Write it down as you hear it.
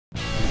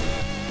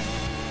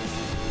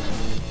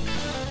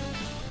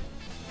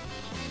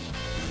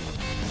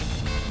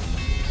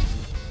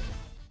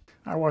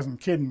I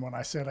wasn't kidding when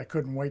I said I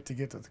couldn't wait to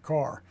get to the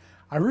car.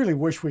 I really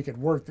wish we could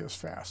work this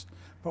fast.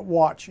 But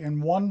watch,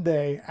 in one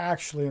day,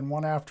 actually in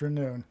one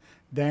afternoon,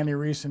 Danny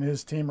Reese and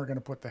his team are going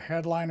to put the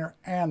headliner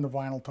and the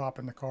vinyl top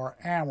in the car,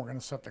 and we're going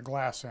to set the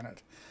glass in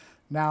it.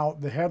 Now,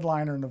 the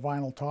headliner and the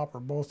vinyl top are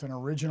both in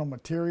original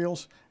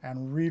materials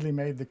and really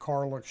made the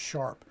car look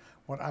sharp.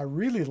 What I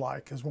really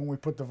like is when we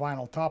put the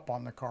vinyl top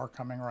on the car,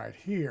 coming right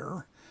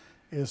here,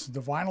 is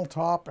the vinyl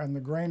top and the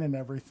grain and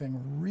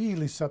everything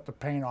really set the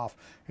paint off.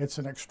 It's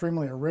an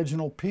extremely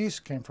original piece,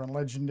 came from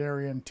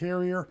Legendary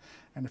Interior,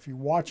 and if you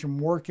watch them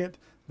work it,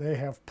 they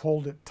have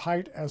pulled it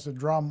tight as a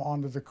drum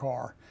onto the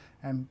car.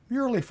 And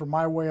purely for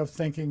my way of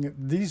thinking,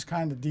 these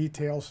kind of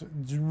details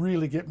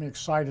really get me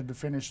excited to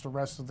finish the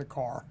rest of the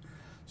car.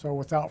 So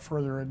without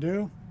further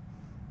ado,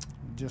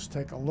 just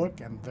take a look,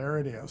 and there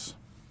it is.